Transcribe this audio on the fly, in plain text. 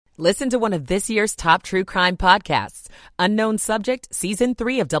Listen to one of this year's top true crime podcasts. Unknown Subject, Season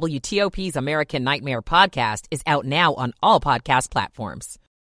 3 of WTOP's American Nightmare podcast is out now on all podcast platforms.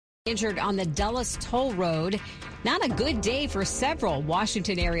 Injured on the Dulles Toll Road. Not a good day for several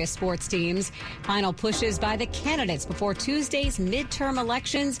Washington area sports teams. Final pushes by the candidates before Tuesday's midterm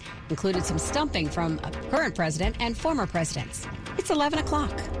elections included some stumping from a current president and former presidents. It's 11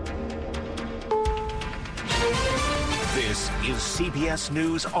 o'clock. This is CBS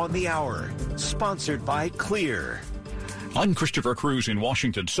News on the Hour, sponsored by Clear. I'm Christopher Cruz in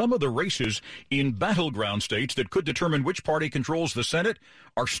Washington. Some of the races in battleground states that could determine which party controls the Senate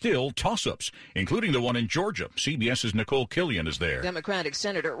are still toss-ups, including the one in Georgia. CBS's Nicole Killian is there. Democratic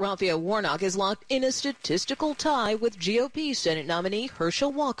Senator Raphael Warnock is locked in a statistical tie with GOP Senate nominee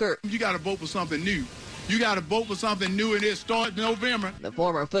Herschel Walker. You got to vote for something new. You got to vote for something new, and it starts in November. The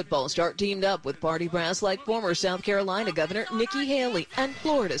former football star teamed up with party brass like former South Carolina Governor Nikki Haley and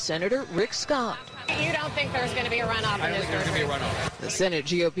Florida Senator Rick Scott. You don't think there's going to be a runoff in this country? The Senate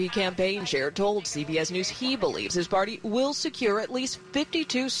GOP campaign chair told CBS News he believes his party will secure at least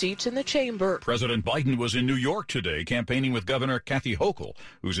 52 seats in the chamber. President Biden was in New York today campaigning with Governor Kathy Hochul,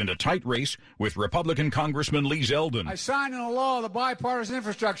 who's in a tight race with Republican Congressman Lee Zeldin. I signed into law the bipartisan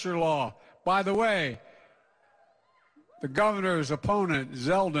infrastructure law. By the way, the governor's opponent,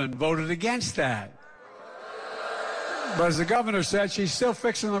 Zeldin, voted against that. But as the governor said, she's still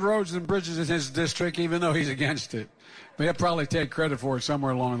fixing the roads and bridges in his district, even though he's against it. But he'll probably take credit for it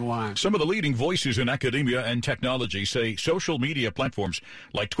somewhere along the line. Some of the leading voices in academia and technology say social media platforms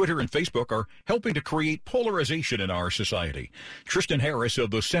like Twitter and Facebook are helping to create polarization in our society. Tristan Harris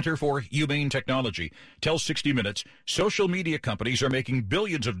of the Center for Humane Technology tells 60 Minutes social media companies are making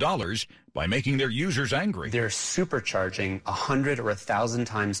billions of dollars by making their users angry. They're supercharging 100 or 1,000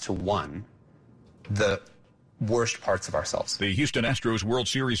 times to 1 the worst parts of ourselves. The Houston Astros World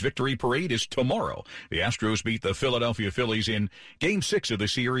Series victory parade is tomorrow. The Astros beat the Philadelphia Phillies in Game 6 of the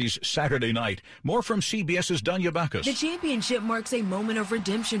series Saturday night. More from CBS's Danya Bacchus. The championship marks a moment of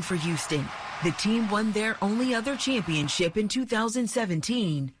redemption for Houston. The team won their only other championship in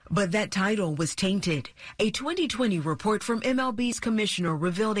 2017, but that title was tainted. A 2020 report from MLB's commissioner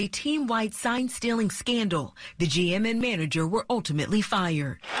revealed a team-wide sign-stealing scandal. The GM and manager were ultimately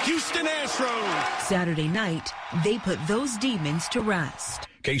fired. Houston Astros. Saturday night, they put those demons to rest.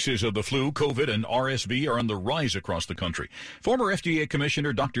 Cases of the flu, COVID, and RSV are on the rise across the country. Former FDA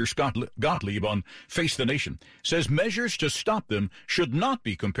Commissioner Dr. Scott Gottlieb on Face the Nation says measures to stop them should not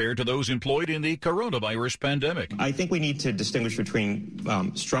be compared to those employed in the coronavirus pandemic. I think we need to distinguish between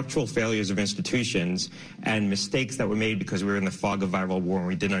structural failures of institutions and mistakes that were made because we were in the fog of viral war and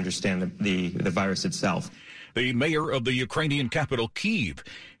we didn't understand the virus itself. The mayor of the Ukrainian capital, Kyiv,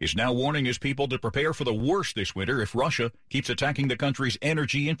 is now warning his people to prepare for the worst this winter if Russia keeps attacking the country's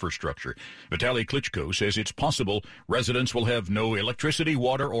energy infrastructure. Vitaly Klitschko says it's possible residents will have no electricity,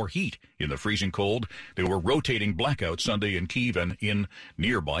 water, or heat in the freezing cold. There were rotating blackouts Sunday in Kyiv and in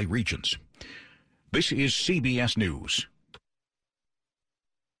nearby regions. This is CBS News.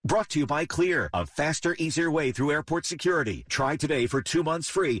 Brought to you by Clear, a faster, easier way through airport security. Try today for 2 months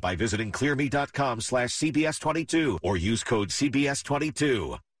free by visiting clearme.com/CBS22 or use code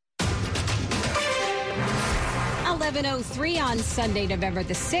CBS22. 11:03 on Sunday, November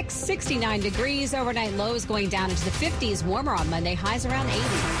the 6th, 69 degrees. Overnight lows going down into the 50s. Warmer on Monday, highs around 80.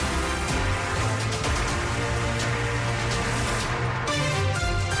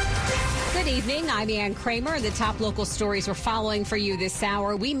 Good evening. I'm Ann Kramer. The top local stories we're following for you this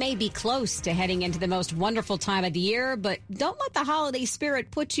hour. We may be close to heading into the most wonderful time of the year, but don't let the holiday spirit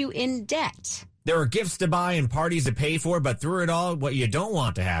put you in debt. There are gifts to buy and parties to pay for, but through it all, what you don't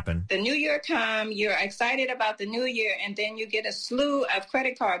want to happen. The new year comes, you're excited about the new year, and then you get a slew of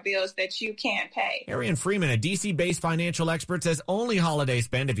credit card bills that you can't pay. Arian Freeman, a D.C.-based financial expert, says only holiday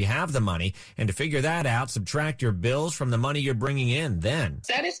spend if you have the money. And to figure that out, subtract your bills from the money you're bringing in then.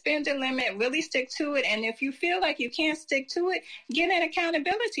 Set a spending limit, really stick to it, and if you feel like you can't stick to it, get an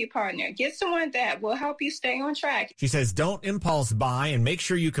accountability partner. Get someone that will help you stay on track. She says don't impulse buy and make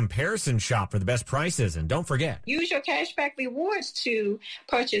sure you comparison shop for the best prices. And don't forget, use your cashback rewards to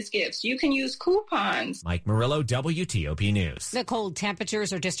purchase gifts. You can use coupons. Mike Murillo, WTOP News. The cold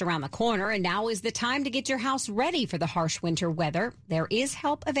temperatures are just around the corner, and now is the time to get your house ready for the harsh winter weather. There is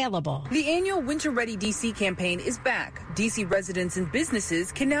help available. The annual Winter Ready DC campaign is back. DC residents and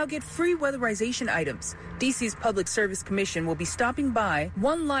businesses can now get free weatherization items. DC's Public Service Commission will be stopping by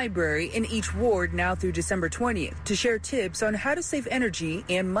one library in each ward now through December 20th to share tips on how to save energy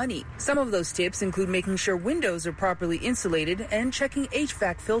and money. Some of those tips tips include making sure windows are properly insulated and checking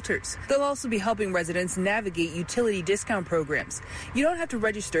HVAC filters. They'll also be helping residents navigate utility discount programs. You don't have to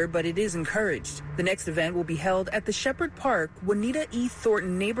register, but it is encouraged. The next event will be held at the Shepherd Park Juanita E.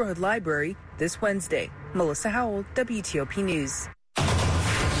 Thornton Neighborhood Library this Wednesday. Melissa Howell, WTOP News.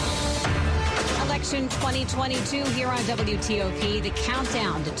 Election 2022 here on WTOP, the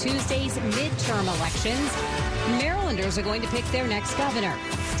countdown to Tuesday's midterm elections. Marylanders are going to pick their next governor.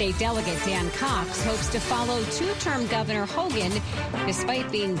 State Delegate Dan Cox hopes to follow two-term Governor Hogan,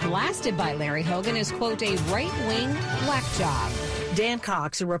 despite being blasted by Larry Hogan as, quote, a right-wing whack job. Dan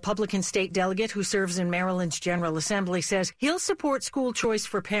Cox, a Republican state delegate who serves in Maryland's General Assembly, says he'll support school choice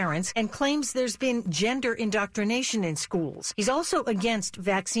for parents and claims there's been gender indoctrination in schools. He's also against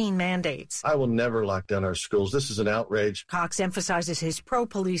vaccine mandates. I will never lock down our schools. This is an outrage. Cox emphasizes his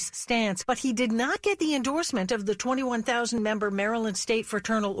pro-police stance, but he did not get the endorsement of the 21,000-member Maryland State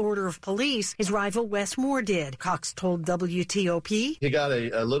Fraternal Order of Police. His rival Wes Moore did. Cox told WTOP. He got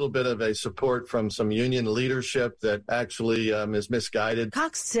a little bit of a support from some union leadership that actually is misguided.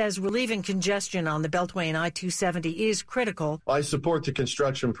 Cox says relieving congestion on the Beltway and I-270 is critical. I support the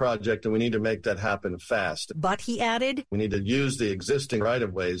construction project, and we need to make that happen fast. But he added, we need to use the existing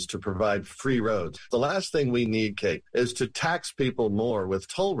right-of-ways to provide free roads. The last thing we need, Kate, is to tax people more with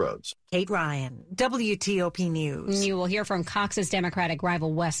toll roads. Kate Ryan, WTOP News. You will hear from Cox's Democratic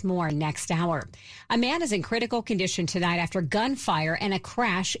rival Wes Moore next hour. A man is in critical condition tonight after gunfire and a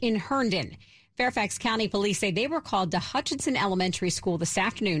crash in Herndon. Fairfax County Police say they were called to Hutchinson Elementary School this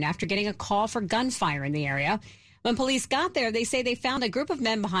afternoon after getting a call for gunfire in the area. When police got there, they say they found a group of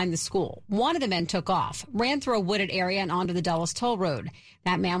men behind the school. One of the men took off, ran through a wooded area and onto the Dulles Toll Road.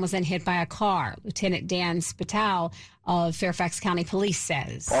 That man was then hit by a car. Lieutenant Dan Spital of Fairfax County Police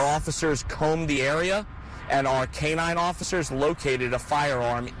says. Our officers combed the area, and our canine officers located a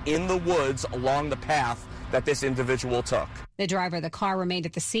firearm in the woods along the path that this individual took. The driver of the car remained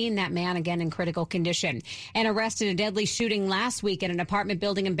at the scene. That man, again, in critical condition. And arrested in a deadly shooting last week at an apartment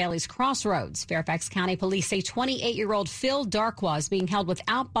building in Bailey's Crossroads. Fairfax County Police say 28-year-old Phil Darkwa is being held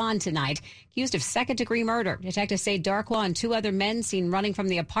without bond tonight, accused of second-degree murder. Detectives say Darkwa and two other men seen running from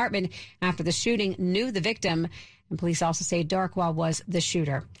the apartment after the shooting knew the victim. And police also say Darkwa was the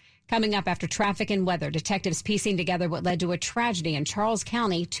shooter. Coming up after traffic and weather, detectives piecing together what led to a tragedy in Charles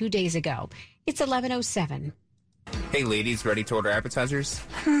County 2 days ago. It's 11:07. Hey, ladies, ready to order appetizers?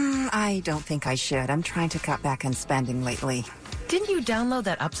 I don't think I should. I'm trying to cut back on spending lately. Didn't you download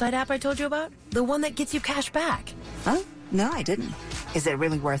that Upside app I told you about? The one that gets you cash back. Huh? No, I didn't. Is it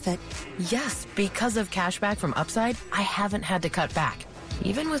really worth it? Yes, because of cash back from Upside, I haven't had to cut back,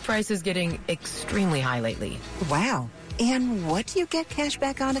 even with prices getting extremely high lately. Wow. And what do you get cash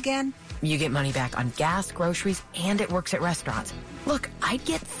back on again? You get money back on gas, groceries, and it works at restaurants. Look, I'd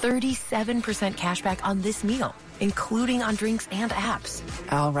get 37% cash back on this meal, including on drinks and apps.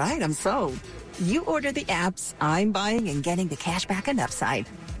 All right, I'm sold. You order the apps, I'm buying and getting the cash back on Upside.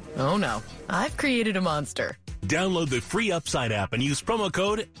 Oh no, I've created a monster. Download the free Upside app and use promo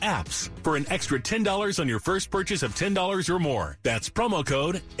code APPS for an extra $10 on your first purchase of $10 or more. That's promo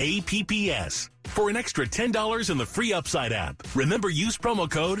code APPS for an extra $10 in the free Upside app. Remember, use promo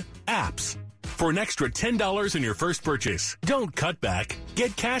code APPS for an extra $10 in your first purchase. Don't cut back.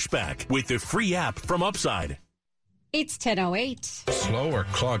 Get cash back with the free app from Upside. It's 10:08. Slow or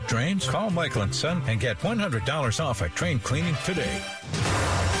clogged drains? Call Michael & Son and get $100 off a drain cleaning today.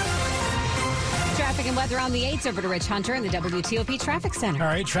 Traffic and weather on the 8s over to Rich Hunter in the WTOP Traffic Center. All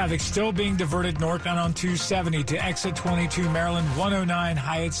right, traffic still being diverted northbound on 270 to exit 22 Maryland, 109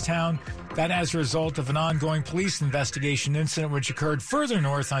 Hyattstown. That as a result of an ongoing police investigation incident which occurred further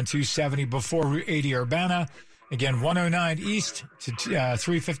north on 270 before Route 80 Urbana. Again, 109 east to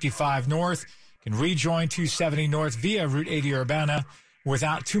 355 north. Can rejoin 270 north via Route 80 Urbana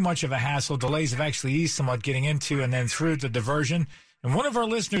without too much of a hassle. Delays have actually eased somewhat getting into and then through the diversion. And one of our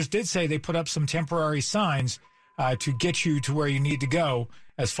listeners did say they put up some temporary signs to get you to where you need to go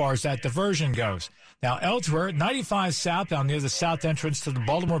as far as that diversion goes. Now, elsewhere, 95 southbound near the south entrance to the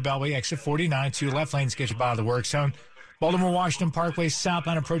Baltimore Beltway, exit 49, 2 left lanes get you by the work zone. Baltimore-Washington Parkway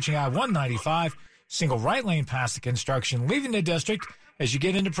southbound approaching I-195, single right lane past the construction, leaving the district as you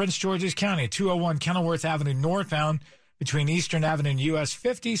get into Prince George's County. 201 Kenilworth Avenue northbound between Eastern Avenue and US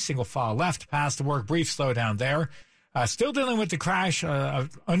 50, single file left past the work, brief slowdown there. Still dealing with the crash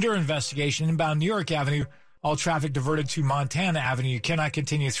under investigation inbound New York Avenue. All traffic diverted to Montana Avenue. You cannot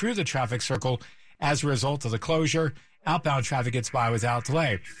continue through the traffic circle as a result of the closure. Outbound traffic gets by without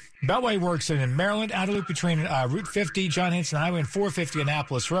delay. Beltway works in Maryland. Outer loop between Route 50, John Hinson Highway, and 450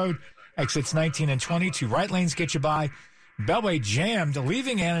 Annapolis Road. Exits 19 and 20. 2 right lanes get you by. Beltway jammed,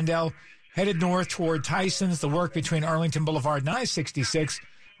 leaving Annandale headed north toward Tyson's, the work between Arlington Boulevard and I-66,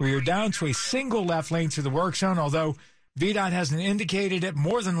 where you're down to a single left lane through the work zone, although VDOT hasn't indicated it.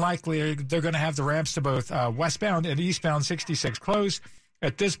 More than likely, they're going to have the ramps to both westbound and eastbound 66 closed.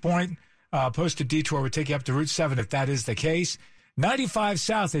 At this point, posted detour would take you up to Route 7 if that is the case. 95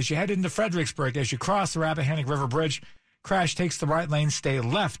 south as you head into Fredericksburg, as you cross the Rappahannock River Bridge, crash takes the right lane, stay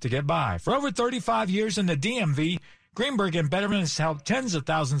left to get by. For over 35 years in the DMV, Greenberg and Betterman has helped tens of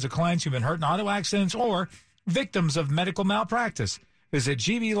thousands of clients who've been hurt in auto accidents or victims of medical malpractice. Visit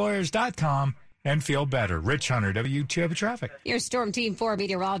gblawyers.com and feel better. Rich Hunter, WTOP Traffic. Your Storm Team 4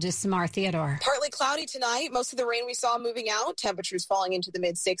 meteorologist, Samar Theodore. Partly cloudy tonight. Most of the rain we saw moving out. Temperatures falling into the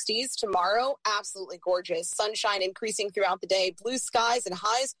mid-60s. Tomorrow, absolutely gorgeous. Sunshine increasing throughout the day. Blue skies and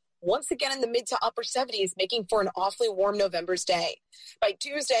highs once again in the mid to upper 70s, making for an awfully warm November's day. By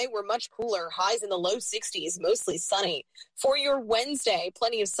Tuesday, we're much cooler. Highs in the low 60s, mostly sunny. For your Wednesday,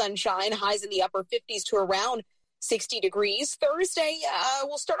 plenty of sunshine. Highs in the upper 50s to around 60 degrees. Thursday,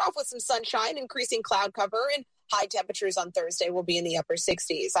 we'll start off with some sunshine, increasing cloud cover, and high temperatures on Thursday will be in the upper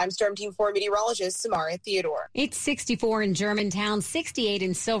 60s. I'm Storm Team 4 meteorologist Samara Theodore. It's 64 in Germantown, 68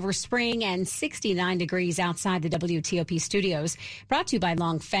 in Silver Spring, and 69 degrees outside the WTOP studios. Brought to you by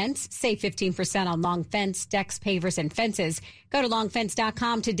Long Fence. Save 15% on Long Fence, decks, pavers, and fences. Go to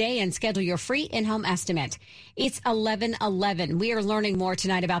longfence.com today and schedule your free in-home estimate. It's 11:11. We are learning more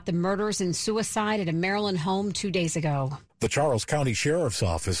tonight about the murders and suicide at a Maryland home 2 days ago. The Charles County Sheriff's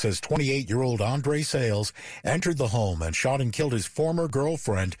Office says 28-year-old Andre Sales entered the home and shot and killed his former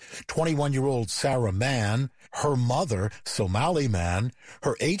girlfriend, 21-year-old Sarah Mann, her mother, Somali Mann,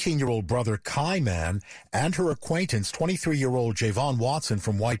 her 18-year-old brother, Kai Mann, and her acquaintance, 23-year-old Javon Watson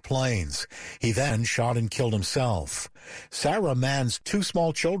from White Plains. He then shot and killed himself. Sarah Mann's two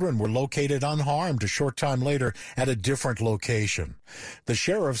small children were located unharmed a short time later at a different location. The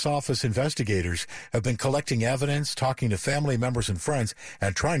Sheriff's Office investigators have been collecting evidence, talking to family members and friends,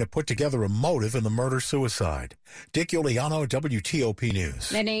 and trying to put together a motive in the murder-suicide. Dick Iuliano, WTOP News.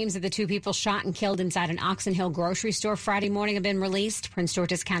 The names of the two people shot and killed inside an Oxon Hill grocery store Friday morning have been released. Prince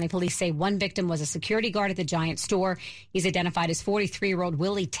George's County Police say one victim was a security guard at the Giant store. He's identified as 43-year-old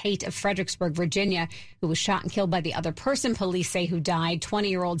Willie Tate of Fredericksburg, Virginia, who was shot and killed by the other person police say who died,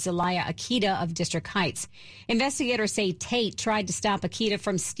 20-year-old Zelaya Akita of District Heights. Investigators say Tate tried to stop Akita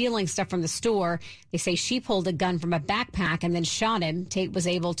from stealing stuff from the store. They say she pulled a gun from a backpack and then shot him. Tate was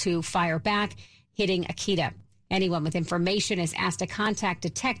able to fire back, hitting Akita. Anyone with information is asked to contact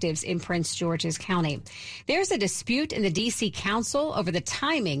detectives in Prince George's County. There's a dispute in the D.C. Council over the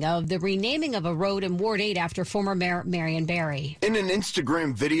timing of the renaming of a road in Ward 8 after former Mayor Marion Barry. In an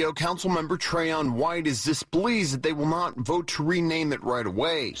Instagram video, Councilmember Trayon White is displeased that they will not vote to rename it right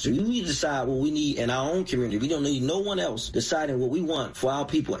away. So we need to decide what we need in our own community. We don't need no one else deciding what we want for our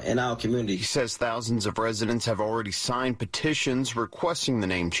people in our community. He says thousands of residents have already signed petitions requesting the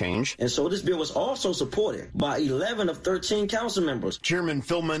name change. And so this bill was also supported by 11 of 13 council members. Chairman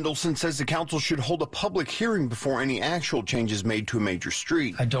Phil Mendelson says the council should hold a public hearing before any actual changes made to a major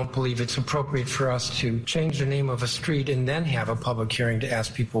street. I don't believe it's appropriate for us to change the name of a street and then have a public hearing to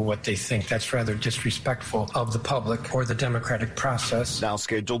ask people what they think. That's rather disrespectful of the public or the democratic process. Now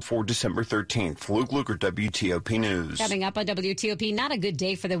scheduled for December 13th. Luke Luker, WTOP News. Coming up on WTOP, not a good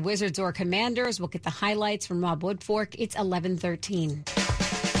day for the Wizards or Commanders. We'll get the highlights from Rob Woodfork. It's 11:13.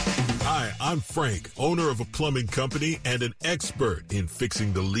 Hi, I'm Frank, owner of a plumbing company and an expert in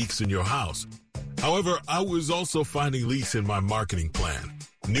fixing the leaks in your house. However, I was also finding leaks in my marketing plan.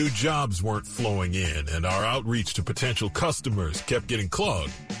 New jobs weren't flowing in, and our outreach to potential customers kept getting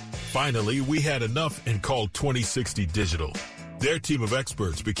clogged. Finally, we had enough and called 2060 Digital. Their team of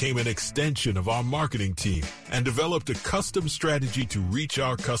experts became an extension of our marketing team and developed a custom strategy to reach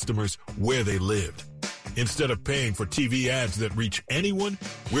our customers where they lived. Instead of paying for TV ads that reach anyone,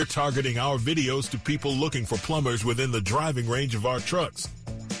 we're targeting our videos to people looking for plumbers within the driving range of our trucks.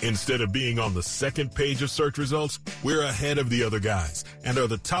 Instead of being on the second page of search results, we're ahead of the other guys and are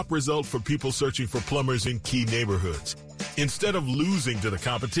the top result for people searching for plumbers in key neighborhoods. Instead of losing to the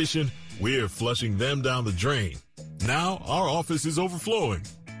competition, we're flushing them down the drain. Now our office is overflowing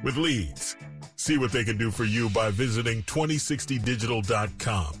with leads. See what they can do for you by visiting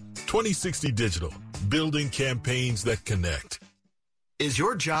 2060digital.com. 2060 Digital, building campaigns that connect. Is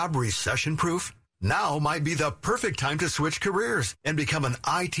your job recession-proof? Now might be the perfect time to switch careers and become an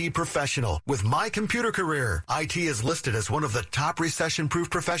IT professional with My Computer Career. IT is listed as one of the top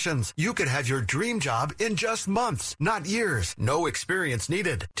recession-proof professions. You could have your dream job in just months, not years. No experience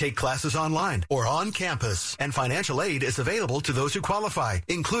needed. Take classes online or on campus. And financial aid is available to those who qualify,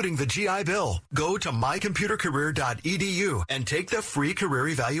 including the GI Bill. Go to mycomputercareer.edu and take the free career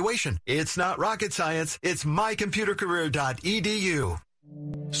evaluation. It's not rocket science. It's mycomputercareer.edu.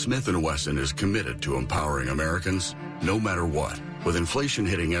 Smith & Wesson is committed to empowering Americans, no matter what. With inflation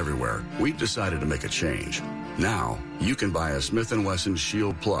hitting everywhere, we've decided to make a change. Now, you can buy a Smith & Wesson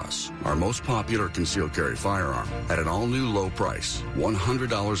Shield Plus, our most popular concealed carry firearm, at an all-new low price,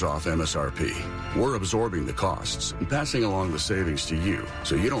 $100 off MSRP. We're absorbing the costs and passing along the savings to you,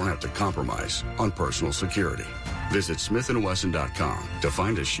 so you don't have to compromise on personal security. Visit smithandwesson.com to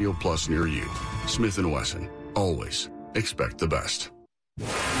find a Shield Plus near you. Smith & Wesson. Always expect the best.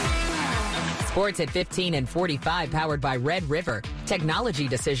 Sports at 15 and 45, powered by Red River. Technology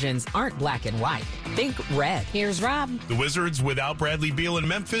decisions aren't black and white. Think red. Here's Rob. The Wizards, without Bradley Beal in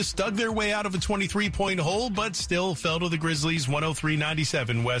Memphis, dug their way out of a 23-point hole, but still fell to the Grizzlies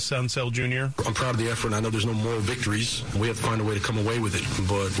 103-97. Wes Unseld Jr. I'm proud of the effort. I know there's no more victories. We have to find a way to come away with it.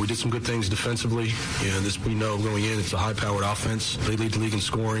 But we did some good things defensively. And this, we know going in, it's a high-powered offense. They lead the league in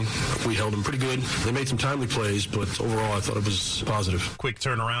scoring. We held them pretty good. They made some timely plays, but overall, I thought it was positive. Quick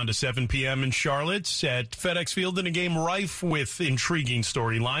turnaround to 7 p.m. in Charlotte at FedEx Field in a game rife with intriguing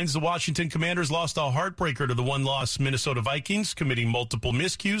storylines. The Washington Commanders lost a heartbreaker to the one-loss Minnesota Vikings, committing multiple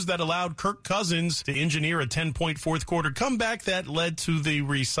miscues that allowed Kirk Cousins to engineer a 10-point fourth-quarter comeback that led to the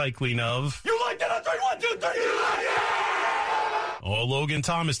recycling of... You like that on 3, 1, 2, 3, you like it! Oh, Logan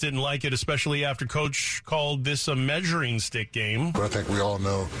Thomas didn't like it, especially after Coach called this a measuring stick game. But I think we all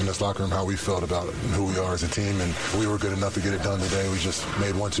know in this locker room how we felt about it and who we are as a team, and we were good enough to get it done today. We just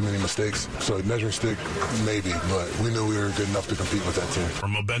made one too many mistakes. So measuring stick, maybe, but we knew we were good enough to compete with that team.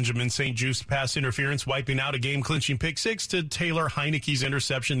 From a Benjamin St. Juste pass interference wiping out a game-clinching pick six to Taylor Heineke's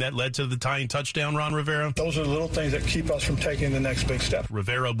interception that led to the tying touchdown, Ron Rivera. Those are the little things that keep us from taking the next big step.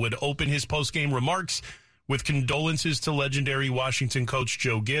 Rivera would open his post-game remarks with condolences to legendary Washington coach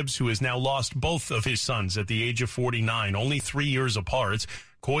Joe Gibbs, who has now lost both of his sons at the age of 49, only 3 years apart.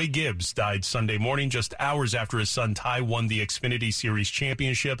 Coy Gibbs died Sunday morning just hours after his son Ty won the Xfinity Series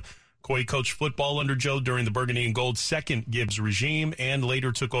championship. Coy coached football under Joe during the Burgundy and Gold's second Gibbs regime and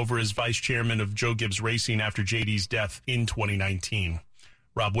later took over as vice chairman of Joe Gibbs Racing after JD's death in 2019.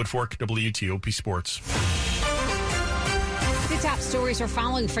 Rob Woodfork, WTOP Sports. The top stories we're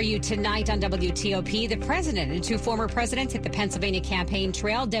following for you tonight on WTOP. The president and 2 former presidents hit the Pennsylvania campaign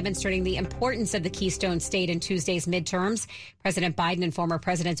trail, demonstrating the importance of the Keystone State in Tuesday's midterms. President Biden and former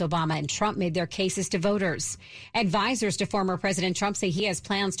Presidents Obama and Trump made their cases to voters. Advisors to former President Trump say he has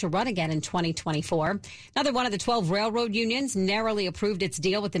plans to run again in 2024. Another one of the 12 railroad unions narrowly approved its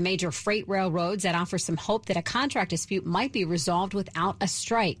deal with the major freight railroads that offers some hope that a contract dispute might be resolved without a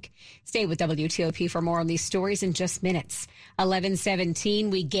strike. Stay with WTOP for more on these stories in just minutes.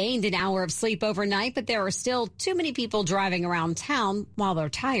 11:17, we gained an hour of sleep overnight, but there are still too many people driving around town while they're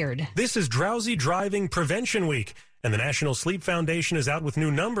tired. This is Drowsy Driving Prevention Week, and the National Sleep Foundation is out with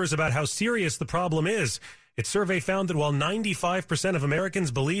new numbers about how serious the problem is. Its survey found that while 95% of Americans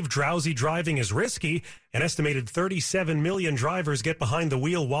believe drowsy driving is risky, an estimated 37 million drivers get behind the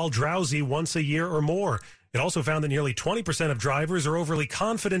wheel while drowsy once a year or more. It also found that nearly 20% of drivers are overly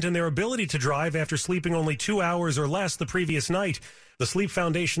confident in their ability to drive after sleeping only 2 hours or less the previous night. The Sleep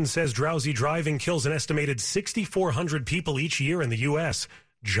Foundation says drowsy driving kills an estimated 6,400 people each year in the U.S.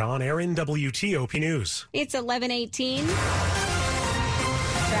 John Aaron, WTOP News. It's 11:18.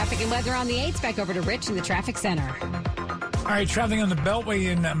 Traffic and weather on the 8s. Back over to Rich in the traffic center. All right, traveling on the Beltway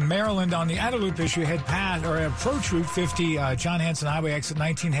in Maryland on the outer loop issue, head past or approach Route 50, John Hanson Highway, exit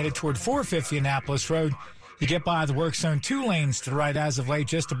 19, headed toward 450 Annapolis Road. You get by the work zone, 2 lanes to the right as of late,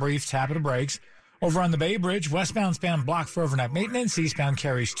 just a brief tap of the brakes. Over on the Bay Bridge, westbound span blocked for overnight maintenance. Eastbound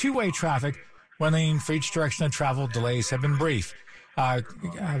carries 2-way traffic. 1 lane for each direction of travel. Delays have been brief.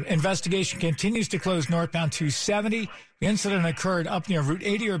 Investigation continues to close northbound 270. The incident occurred up near Route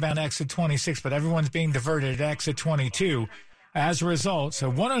 80 or bound exit 26, but everyone's being diverted at exit 22. As a result, so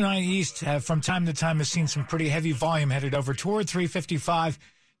 109 East from time to time has seen some pretty heavy volume headed over toward 355.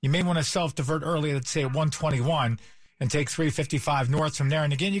 You may want to self-divert early, let's say at 121, and take 355 north from there.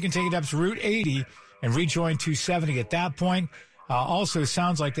 And again, you can take it up to Route 80 and rejoin 270 at that point. Also,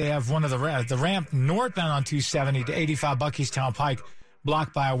 sounds like they have one of the ramp northbound on 270 to 85 Buckystown Pike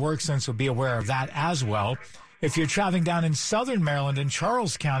blocked by a work zone, so be aware of that as well. If you're traveling down in southern Maryland in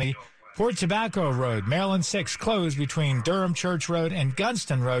Charles County, Port Tobacco Road, Maryland 6 closed between Durham Church Road and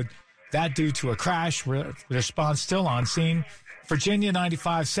Gunston Road. That due to a crash. Response still on scene. Virginia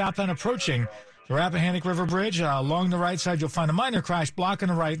 95 southbound approaching the Rappahannock River Bridge. Along the right side, you'll find a minor crash blocking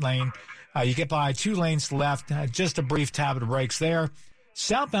the right lane. You get by 2 lanes to the left. Just a brief tab of the brakes there.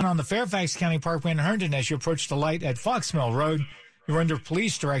 Southbound on the Fairfax County Parkway in Herndon as you approach the light at Fox Mill Road. You're under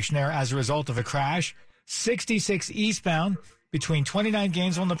police direction there as a result of a crash. 66 eastbound between 29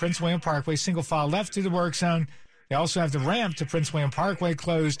 Gainesville and the Prince William Parkway. Single file left through the work zone. They also have the ramp to Prince William Parkway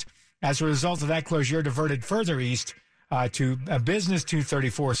closed. As a result of that closure, you're diverted further east to Business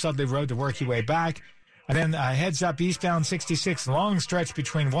 234 Sudley Road to work your way back. And then heads up eastbound 66, long stretch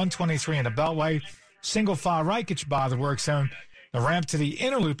between 123 and the Beltway. Single file right gets you by the work zone. The ramp to the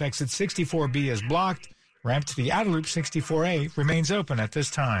inner loop exit 64B is blocked. Ramp to the outer loop 64A remains open at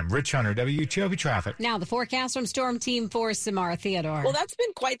this time. Rich Hunter, WTOP Traffic. Now the forecast from Storm Team 4, Samara Theodore. Well, that's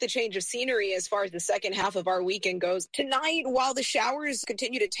been quite the change of scenery as far as the second half of our weekend goes. Tonight, while the showers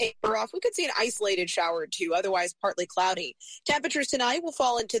continue to taper off, we could see an isolated shower or two, otherwise partly cloudy. Temperatures tonight will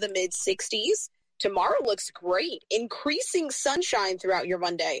fall into the mid-60s. Tomorrow looks great. Increasing sunshine throughout your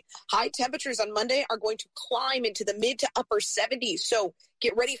Monday. High temperatures on Monday are going to climb into the mid to upper 70s. So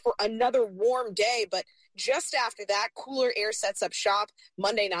get ready for another warm day. But just after that, cooler air sets up shop.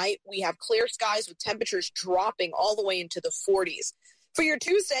 Monday night, we have clear skies with temperatures dropping all the way into the 40s. For your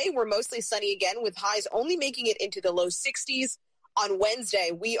Tuesday, we're mostly sunny again with highs only making it into the low 60s. On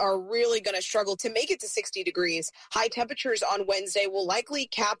Wednesday, we are really going to struggle to make it to 60 degrees. High temperatures on Wednesday will likely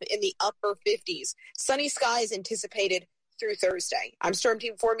cap in the upper 50s. Sunny skies anticipated through Thursday. I'm Storm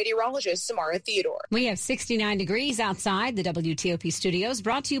Team 4 meteorologist Samara Theodore. We have 69 degrees outside the WTOP studios,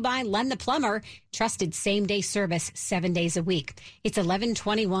 brought to you by Len the Plumber. Trusted same-day service 7 days a week. It's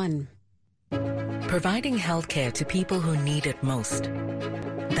 11:21. Providing health care to people who need it most.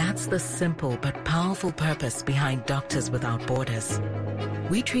 That's the simple but powerful purpose behind Doctors Without Borders.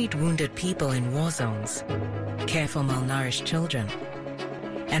 We treat wounded people in war zones, care for malnourished children,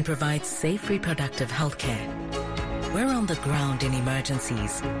 and provide safe reproductive health care. We're on the ground in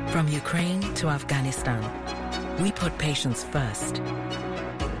emergencies, from Ukraine to Afghanistan. We put patients first.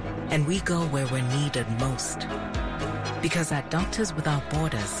 And we go where we're needed most. Because at Doctors Without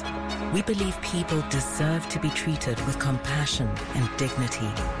Borders, we believe people deserve to be treated with compassion and dignity.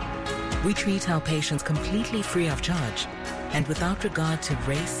 We treat our patients completely free of charge and without regard to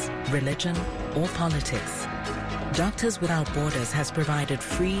race, religion, or politics. Doctors Without Borders has provided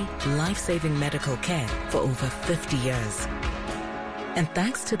free, life-saving medical care for over 50 years. And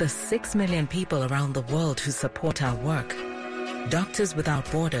thanks to the 6 million people around the world who support our work, Doctors Without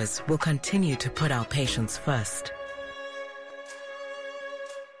Borders will continue to put our patients first.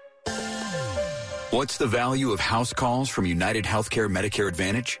 What's the value of house calls from United Healthcare Medicare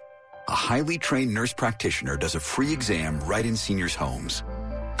Advantage? A highly trained nurse practitioner does a free exam right in seniors' homes.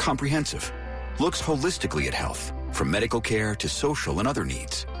 Comprehensive. Looks holistically at health, from medical care to social and other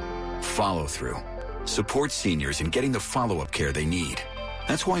needs. Follow through. Supports seniors in getting the follow-up care they need.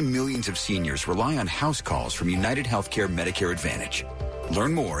 That's why millions of seniors rely on house calls from United Healthcare Medicare Advantage.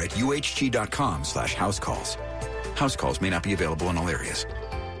 Learn more at uhg.com/housecalls. House calls may not be available in all areas.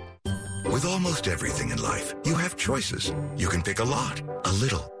 With almost everything in life, you have choices. You can pick a lot, a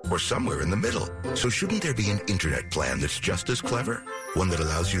little, or somewhere in the middle. So shouldn't there be an internet plan that's just as clever? One that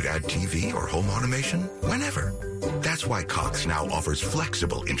allows you to add TV or home automation whenever. That's why Cox now offers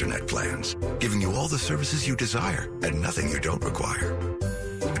flexible internet plans, giving you all the services you desire and nothing you don't require.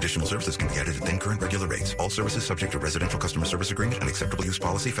 Additional services can be added at then current regular rates. All services subject to residential customer service agreement and acceptable use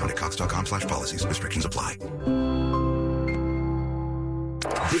policy found at cox.com/policies. Restrictions apply.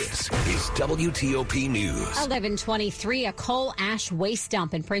 This is WTOP News. 11:23, a coal ash waste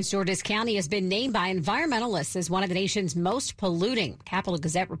dump in Prince George's County has been named by environmentalists as one of the nation's most polluting. Capital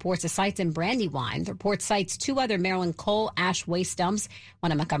Gazette reports the site's in Brandywine. The report cites 2 other Maryland coal ash waste dumps,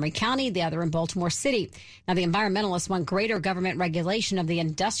 one in Montgomery County, the other in Baltimore City. Now, the environmentalists want greater government regulation of the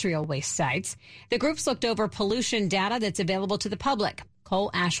industrial waste sites. The groups looked over pollution data that's available to the public.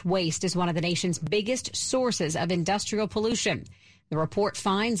 Coal ash waste is one of the nation's biggest sources of industrial pollution. The report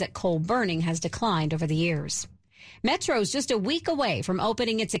finds that coal burning has declined over the years. Metro is just a week away from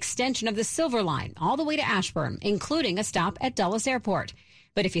opening its extension of the Silver Line all the way to Ashburn, including a stop at Dulles Airport.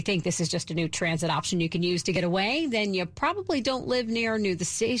 But if you think this is just a new transit option you can use to get away, then you probably don't live near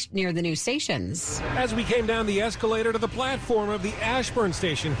the new stations. As we came down the escalator to the platform of the Ashburn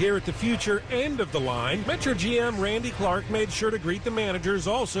station here at the future end of the line, Metro GM Randy Clark made sure to greet the managers,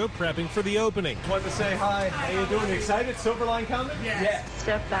 also prepping for the opening. Wanted to say hi. How you doing? Excited? Silver Line coming? Yeah.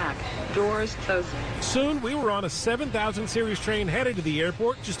 Step back. Doors closing. Soon we were on a 7000 series train headed to the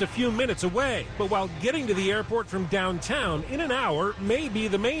airport just a few minutes away. But while getting to the airport from downtown in an hour may be be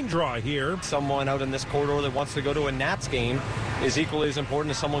the main draw here. Someone out in this corridor that wants to go to a Nats game is equally as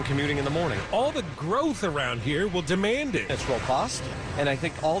important as someone commuting in the morning. All the growth around here will demand it. It's robust, and I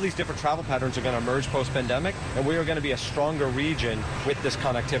think all these different travel patterns are going to emerge post-pandemic, and we are going to be a stronger region with this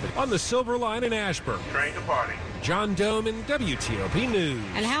connectivity. On the Silver Line in Ashburn. Train to party. John Doman, WTOP News.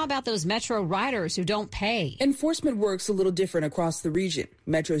 And how about those Metro riders who don't pay? Enforcement works a little different across the region.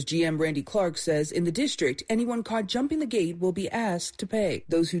 Metro's GM Randy Clark says in the district, anyone caught jumping the gate will be asked to pay.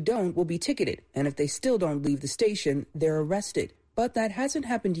 Those who don't will be ticketed. And if they still don't leave the station, they're arrested. But that hasn't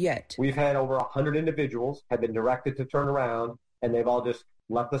happened yet. We've had over 100 individuals have been directed to turn around, and they've all just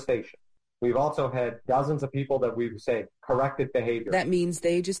left the station. We've also had dozens of people that we've said corrected behavior. That means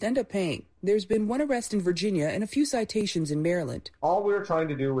they just end up paying. There's been one arrest in Virginia and a few citations in Maryland. All we're trying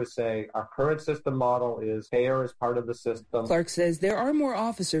to do is say our current system model is payer as part of the system. Clark says there are more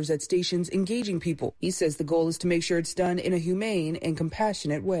officers at stations engaging people. He says the goal is to make sure it's done in a humane and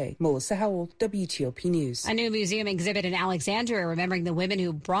compassionate way. Melissa Howell, WTOP News. A new museum exhibit in Alexandria remembering the women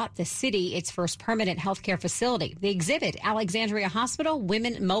who brought the city its first permanent healthcare facility. The exhibit, Alexandria Hospital,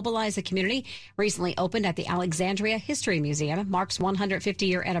 Women Mobilize the Community, recently opened at the Alexandria History Museum, marks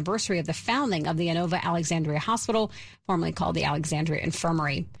 150-year anniversary of the founding of the Inova Alexandria Hospital, formerly called the Alexandria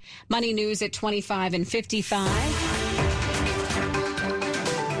Infirmary. Money News at 25 and 55.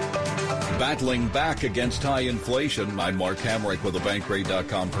 Battling back against high inflation, I'm Mark Hamrick with the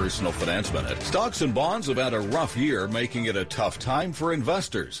Bankrate.com Personal Finance Minute. Stocks and bonds have had a rough year, making it a tough time for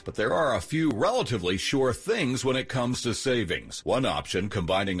investors. But there are a few relatively sure things when it comes to savings. One option,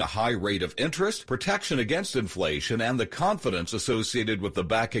 combining a high rate of interest, protection against inflation, and the confidence associated with the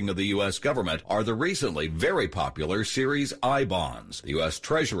backing of the U.S. government, are the recently very popular Series I bonds. The U.S.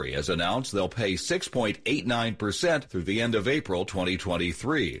 Treasury has announced they'll pay 6.89% through the end of April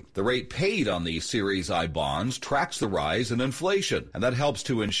 2023. The rate paid on these Series I bonds tracks the rise in inflation, and that helps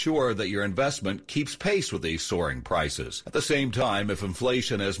to ensure that your investment keeps pace with these soaring prices. At the same time, if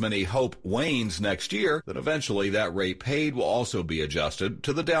inflation, as many hope, wanes next year, then eventually that rate paid will also be adjusted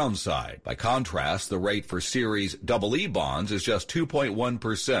to the downside. By contrast, the rate for Series EE bonds is just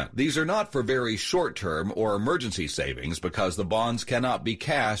 2.1%. These are not for very short-term or emergency savings because the bonds cannot be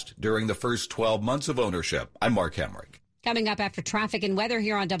cashed during the first 12 months of ownership. I'm Mark Hamrick. Coming up after traffic and weather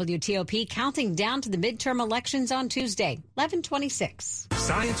here on WTOP, counting down to the midterm elections on Tuesday, 11:26.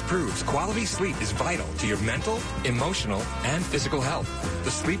 Science proves quality sleep is vital to your mental, emotional, and physical health.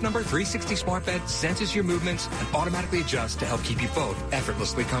 The Sleep Number 360 smart bed senses your movements and automatically adjusts to help keep you both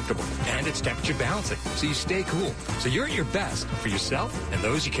effortlessly comfortable. And it's temperature balancing, so you stay cool. So you're at your best for yourself and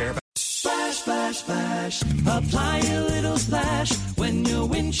those you care about. Splash, splash, splash. Apply a little splash. When your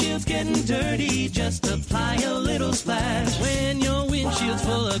windshield's getting dirty, just apply a little splash. When your windshield's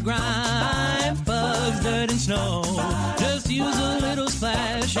full of grime, bugs, dirt, and snow, just use a little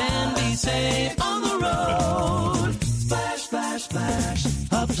splash and be safe on the road. Splash, splash, splash.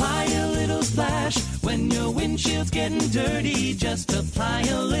 Apply a little splash. When your windshield's getting dirty, just apply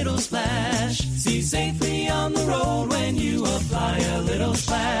a little splash. See safely on the road when you apply a little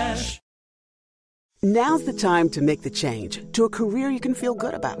splash. Now's the time to make the change to a career you can feel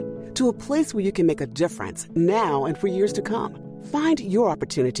good about, to a place where you can make a difference now and for years to come. Find your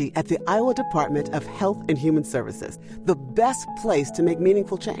opportunity at the Iowa Department of Health and Human Services, the best place to make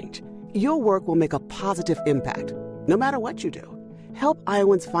meaningful change. Your work will make a positive impact, no matter what you do. Help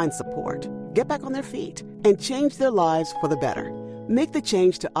Iowans find support, get back on their feet, and change their lives for the better. Make the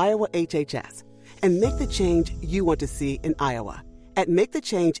change to Iowa HHS, and make the change you want to see in Iowa at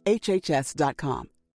MakeTheChangeHHS.com.